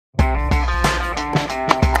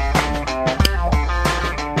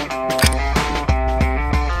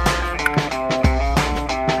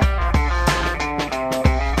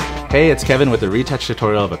Hey, it's Kevin with a retouch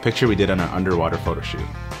tutorial of a picture we did on our underwater photo shoot.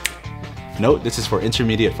 Note, this is for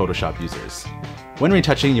intermediate Photoshop users. When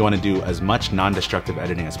retouching, you want to do as much non-destructive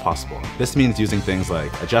editing as possible. This means using things like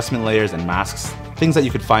adjustment layers and masks, things that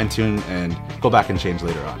you could fine-tune and go back and change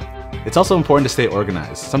later on. It's also important to stay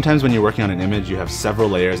organized. Sometimes when you're working on an image, you have several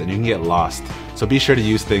layers and you can get lost. So be sure to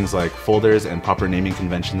use things like folders and proper naming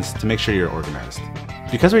conventions to make sure you're organized.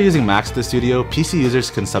 Because we're using Macs to the studio, PC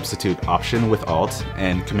users can substitute Option with Alt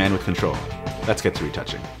and Command with Control. Let's get to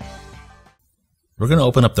retouching. We're going to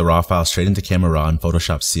open up the raw file straight into Camera Raw in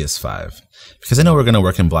Photoshop CS5. Because I know we're going to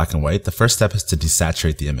work in black and white, the first step is to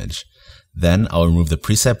desaturate the image. Then I'll remove the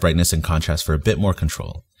preset brightness and contrast for a bit more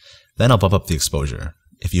control. Then I'll bump up the exposure.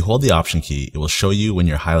 If you hold the Option key, it will show you when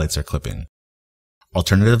your highlights are clipping.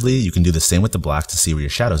 Alternatively, you can do the same with the black to see where your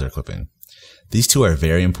shadows are clipping. These two are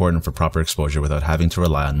very important for proper exposure without having to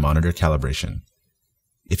rely on monitor calibration.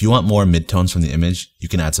 If you want more midtones from the image, you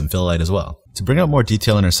can add some fill light as well. To bring out more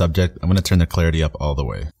detail in our subject, I'm going to turn the clarity up all the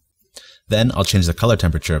way. Then I'll change the color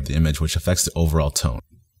temperature of the image, which affects the overall tone.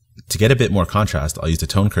 To get a bit more contrast, I'll use the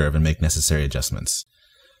tone curve and make necessary adjustments.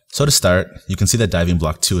 So to start, you can see that diving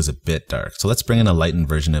block 2 is a bit dark, so let's bring in a lightened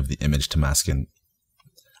version of the image to mask in.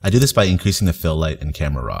 I do this by increasing the fill light in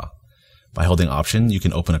Camera Raw. By holding Option, you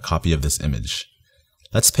can open a copy of this image.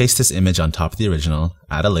 Let's paste this image on top of the original,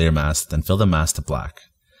 add a layer mask, then fill the mask to black.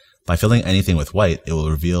 By filling anything with white, it will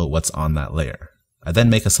reveal what's on that layer. I then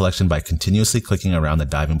make a selection by continuously clicking around the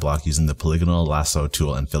diving block using the polygonal lasso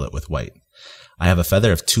tool and fill it with white. I have a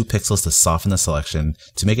feather of 2 pixels to soften the selection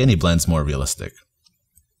to make any blends more realistic.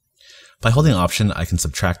 By holding Option, I can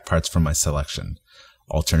subtract parts from my selection.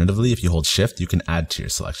 Alternatively, if you hold Shift, you can add to your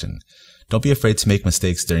selection. Don't be afraid to make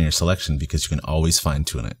mistakes during your selection because you can always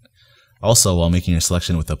fine-tune it. Also, while making your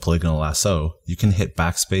selection with a polygonal lasso, you can hit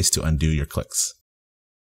backspace to undo your clicks.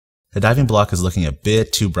 The diving block is looking a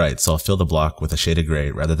bit too bright, so I'll fill the block with a shade of gray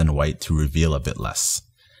rather than white to reveal a bit less.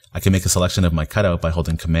 I can make a selection of my cutout by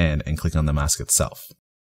holding Command and clicking on the mask itself.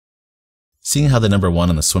 Seeing how the number 1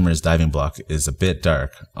 on the swimmer's diving block is a bit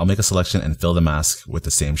dark, I'll make a selection and fill the mask with the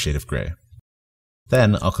same shade of gray.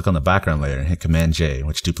 Then I'll click on the background layer and hit Command J,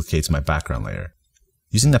 which duplicates my background layer.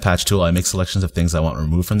 Using the patch tool, I make selections of things I want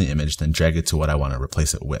removed from the image, then drag it to what I want to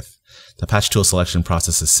replace it with. The patch tool selection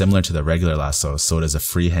process is similar to the regular lasso, so it is a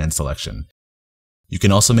freehand selection. You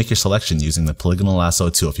can also make your selection using the polygonal lasso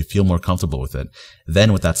tool if you feel more comfortable with it.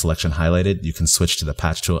 Then with that selection highlighted, you can switch to the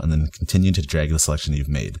patch tool and then continue to drag the selection you've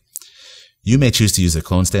made. You may choose to use the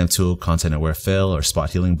clone stamp tool, content aware fill, or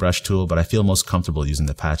spot healing brush tool, but I feel most comfortable using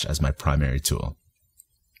the patch as my primary tool.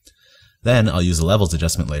 Then I'll use the levels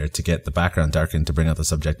adjustment layer to get the background darkened to bring out the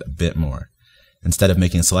subject a bit more. Instead of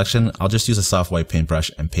making a selection, I'll just use a soft white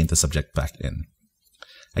paintbrush and paint the subject back in.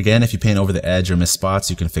 Again, if you paint over the edge or miss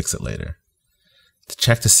spots, you can fix it later. To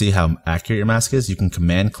check to see how accurate your mask is, you can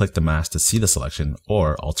Command click the mask to see the selection,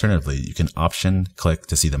 or alternatively, you can Option click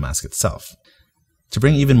to see the mask itself. To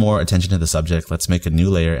bring even more attention to the subject, let's make a new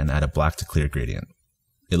layer and add a black to clear gradient.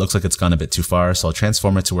 It looks like it's gone a bit too far, so I'll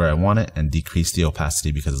transform it to where I want it and decrease the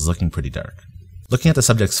opacity because it's looking pretty dark. Looking at the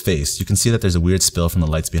subject's face, you can see that there's a weird spill from the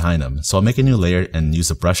lights behind him, so I'll make a new layer and use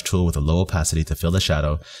the brush tool with a low opacity to fill the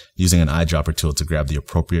shadow, using an eyedropper tool to grab the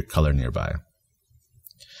appropriate color nearby.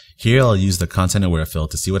 Here I'll use the content aware fill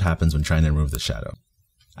to see what happens when trying to remove the shadow.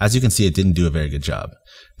 As you can see, it didn't do a very good job.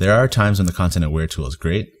 There are times when the content aware tool is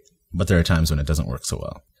great, but there are times when it doesn't work so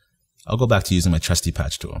well. I'll go back to using my trusty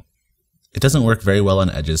patch tool. It doesn't work very well on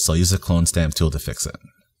edges, so I'll use the clone stamp tool to fix it.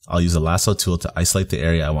 I'll use a lasso tool to isolate the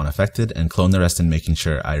area I want affected and clone the rest in, making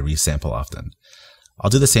sure I resample often. I'll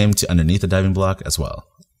do the same to underneath the diving block as well.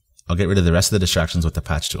 I'll get rid of the rest of the distractions with the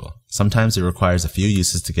patch tool. Sometimes it requires a few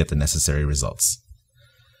uses to get the necessary results.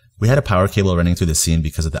 We had a power cable running through the scene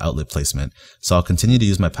because of the outlet placement, so I'll continue to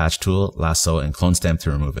use my patch tool, lasso, and clone stamp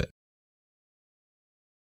to remove it.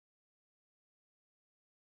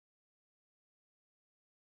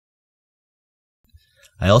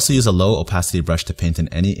 I also use a low opacity brush to paint in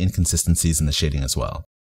any inconsistencies in the shading as well.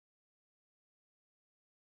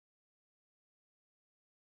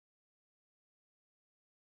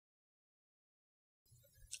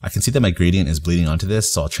 I can see that my gradient is bleeding onto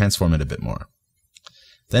this, so I'll transform it a bit more.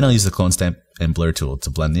 Then I'll use the clone stamp and blur tool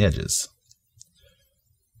to blend the edges.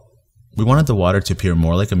 We wanted the water to appear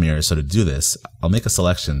more like a mirror, so to do this, I'll make a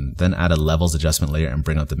selection, then add a levels adjustment layer and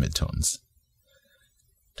bring out the midtones.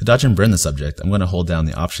 To dodge and burn the subject, I'm going to hold down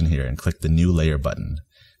the Option here and click the New Layer button.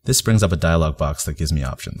 This brings up a dialog box that gives me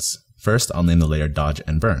options. First, I'll name the layer Dodge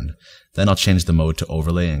and Burn. Then I'll change the mode to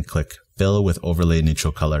Overlay and click Fill with Overlay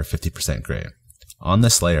Neutral Color 50% Gray. On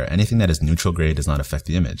this layer, anything that is neutral gray does not affect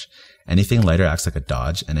the image. Anything lighter acts like a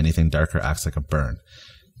dodge, and anything darker acts like a burn.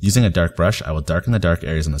 Using a dark brush, I will darken the dark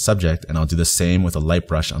areas on the subject, and I'll do the same with a light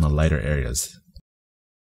brush on the lighter areas.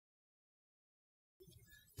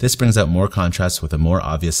 This brings out more contrast with a more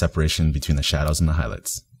obvious separation between the shadows and the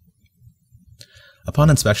highlights. Upon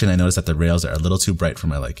inspection, I notice that the rails are a little too bright for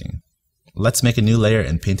my liking. Let's make a new layer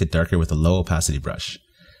and paint it darker with a low opacity brush.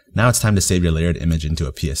 Now it's time to save your layered image into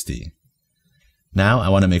a PSD. Now I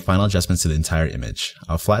want to make final adjustments to the entire image.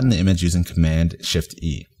 I'll flatten the image using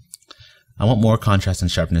Command-Shift-E. I want more contrast and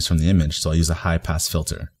sharpness from the image, so I'll use a high pass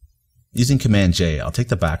filter. Using Command-J, I'll take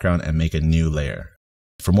the background and make a new layer.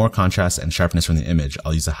 For more contrast and sharpness from the image,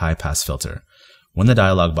 I'll use a high pass filter. When the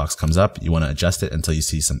dialog box comes up, you want to adjust it until you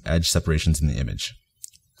see some edge separations in the image.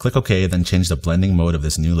 Click OK, then change the blending mode of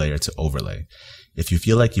this new layer to overlay. If you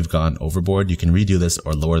feel like you've gone overboard, you can redo this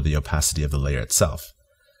or lower the opacity of the layer itself.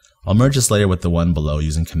 I'll merge this layer with the one below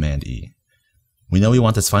using Command-E. We know we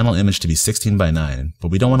want this final image to be 16 by 9,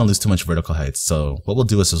 but we don't want to lose too much vertical height, so what we'll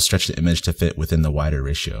do is we'll stretch the image to fit within the wider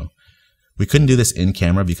ratio. We couldn't do this in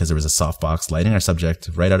camera because there was a softbox lighting our subject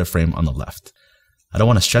right out of frame on the left. I don't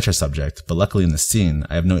want to stretch our subject, but luckily in this scene,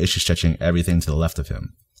 I have no issue stretching everything to the left of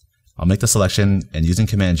him. I'll make the selection, and using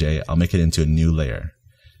Command-J, I'll make it into a new layer.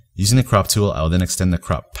 Using the crop tool, I will then extend the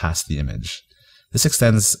crop past the image. This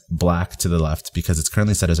extends black to the left because it's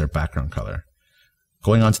currently set as our background color.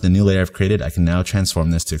 Going on to the new layer I've created, I can now transform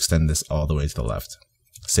this to extend this all the way to the left.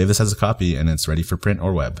 Save this as a copy and it's ready for print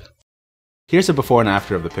or web. Here's a before and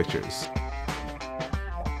after of the pictures.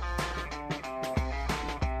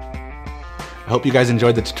 I hope you guys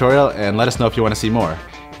enjoyed the tutorial and let us know if you want to see more.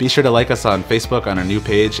 Be sure to like us on Facebook on our new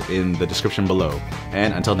page in the description below.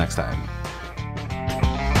 And until next time.